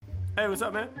Hey, what's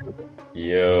up, man?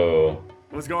 Yo,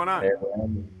 What's going on? hey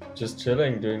man, just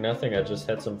chilling, doing nothing. I just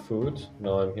had some food.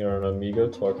 Now I'm here on Amigo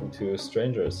talking to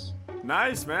strangers.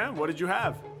 Nice, man. What did you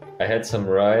have? I had some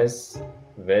rice,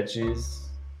 veggies,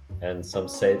 and some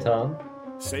seitan.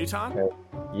 Seitan? Uh,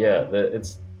 yeah,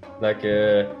 it's like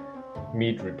a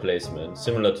meat replacement,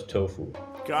 similar to tofu.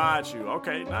 Got you.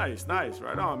 Okay, nice, nice.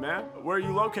 Right on, man. Where are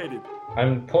you located? I'm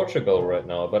in Portugal right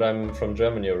now, but I'm from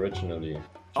Germany originally.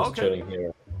 Just Okay, chilling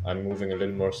here. I'm moving a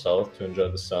little more south to enjoy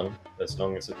the sun as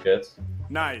long as it gets.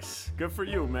 nice. Good for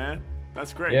you, man.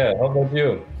 That's great. Yeah, how about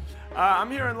you? I'm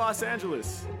here in Los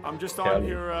Angeles. I'm just on Cali.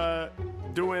 here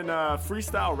doing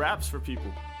freestyle raps for people.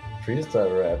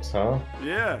 Freestyle raps, huh?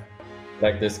 Yeah.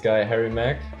 Like this guy Harry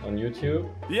Mack on YouTube.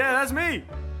 Yeah, that's me.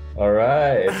 All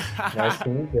right, nice to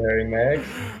meet you, Harry Mack.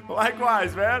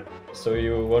 Likewise, man. So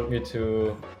you want me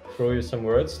to throw you some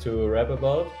words to rap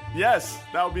about? Yes,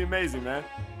 that would be amazing, man.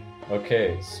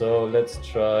 Okay, so let's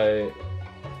try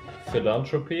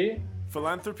philanthropy,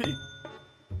 Philanthropy,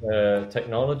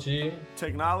 technology,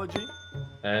 technology,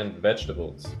 and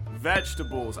vegetables.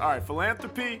 vegetables. All right,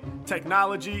 philanthropy,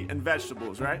 technology, and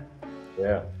vegetables, right?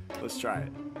 Yeah. Let's try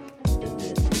it.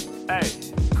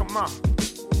 Hey, come on.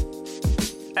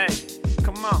 Hey,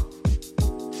 come on.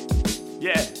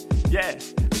 Yeah, yeah,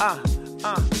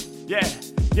 yeah,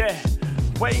 yeah.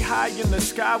 Way high in the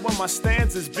sky where my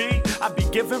stanzas be. I be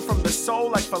giving from the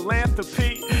soul like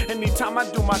philanthropy. Anytime I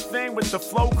do my thing with the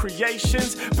flow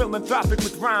creations, philanthropic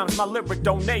with rhymes, my lyric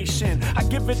donation. I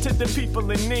give it to the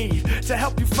people in need to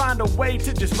help you find a way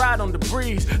to just ride on the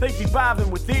breeze. They be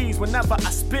vibing with ease whenever I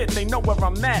spit. They know where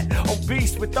I'm at.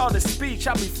 Obese with all the speech,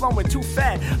 I be flowing too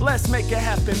fat. Let's make it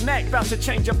happen. Mac about to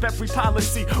change up every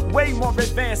policy. Way more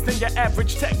advanced than your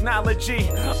average technology.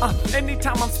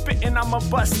 Anytime I'm spitting, I'm a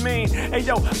bust mean. Hey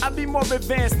yo, I be more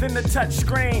advanced than the touch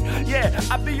screen. Yeah,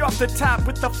 I be off the top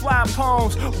with the fly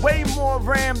poems. Way more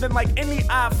RAM than like any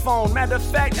iPhone. Matter of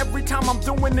fact, every time I'm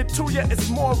doing it to ya, it's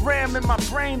more RAM in my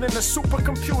brain than a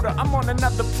supercomputer. I'm on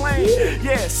another plane.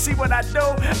 Yeah, see what I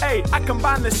do? Hey, I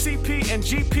combine the CP and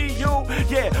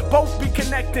GPU. Yeah, both be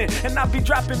connecting, and I be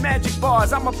dropping magic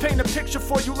bars. I'ma paint a picture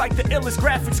for you like the illest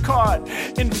graphics card.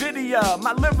 Nvidia,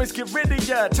 my lyrics get rid of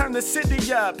ya, turn the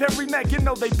city up. Harry Mack, you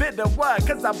know they bitter. What?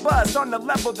 Cause I bust on the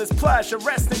level that's plush,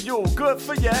 arresting you. Good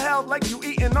for your health, like you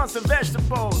eating on some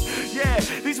vegetables. Yeah,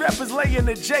 these rappers laying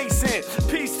adjacent.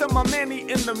 Peace to my manny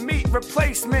in the meat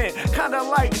replacement. Kinda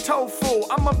like tofu,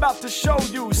 I'm about to show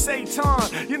you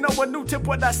Seitan. You know a new tip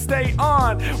what I stay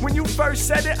on. When you first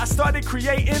said it, I started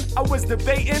creating. I was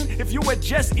debating if you had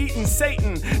just eaten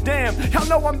Satan. Damn, y'all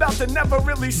know I'm about to never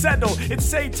really settle. It's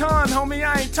Seitan, homie,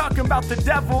 I ain't talking about the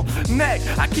devil. Neck,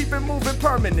 I keep it moving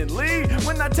permanently.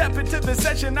 When I tap into the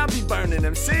session, I be burning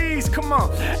MCs. Come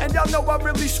on, and y'all know I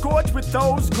really scorch with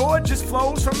those gorgeous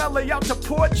flows from LA out to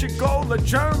Portugal or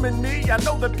Germany. I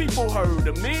know that people heard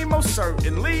of me, most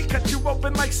certainly. Cut you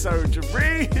open like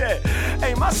surgery. Yeah,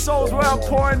 hey, my soul's where I'm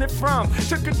pouring it from.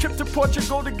 Took a trip to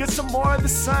Portugal to get some more of the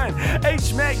sun.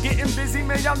 H-Mac getting busy,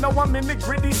 man. Y'all know I'm in the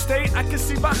gritty state. I can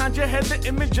see behind your head the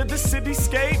image of the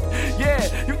cityscape. Yeah,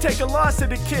 you take a loss at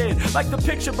the kid. Like the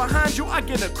picture behind you, I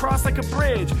get across like a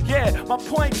bridge. Yeah, my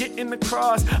point getting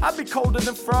across. I be colder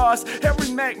than frost.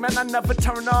 Harry Mack, man, I never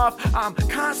turn off. I'm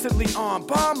constantly on,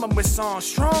 bombing with songs.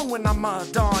 Strong when I'm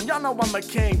dawn. Y'all know I'm a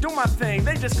king, do my thing.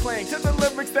 They just cling to the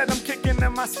lyrics that I'm kicking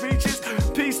in my speeches.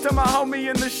 Peace to my homie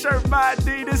in the shirt by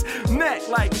Adidas. Neck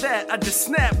like that, I just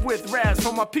snap with raps.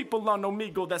 For my people on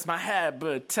Omegle, that's my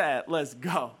habitat. Let's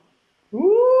go.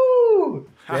 Woo!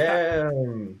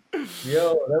 Damn.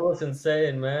 Yo, that was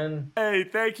insane, man. Hey,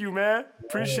 thank you, man.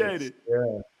 Appreciate Nice. it.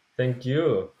 Yeah. Thank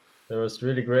you. That was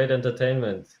really great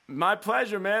entertainment. My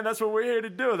pleasure, man. That's what we're here to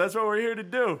do. That's what we're here to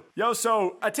do. Yo,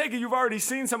 so I take it you've already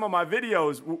seen some of my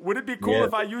videos. Would it be cool Yeah.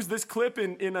 if I use this clip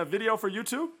in a video for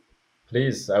YouTube?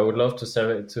 Please, I would love to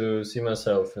see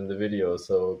myself in the video,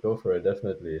 so go for it,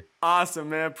 definitely. Awesome,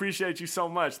 man. Appreciate you so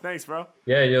much. Thanks, bro.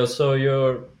 Yeah,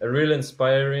 you're a real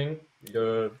inspiring.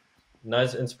 You're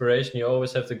nice inspiration. You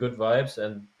always have the good vibes,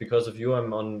 and because of you,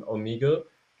 I'm on Omegle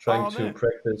trying Oh, to man.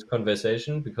 practice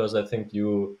conversation because I think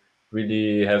you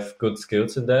really have good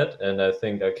skills in that, and I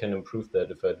think I can improve that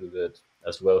if I do that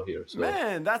as well here. So,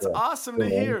 Man, that's yeah. awesome Cool,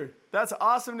 to man. hear. That's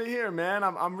awesome to hear, man.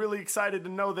 I'm really excited to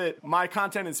know that my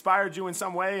content inspired you in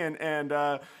some way. And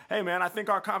hey, man, I think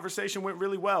our conversation went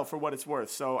really well for what it's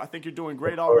worth. So I think you're doing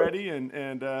great already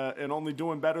and only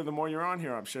doing better the more you're on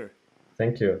here, I'm sure.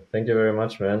 Thank you. Thank you very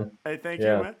much, man. Hey, thank you,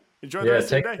 Yeah. man. Enjoy the Yeah, rest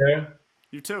of take your day. care.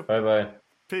 You too. Bye bye.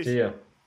 Peace. See ya.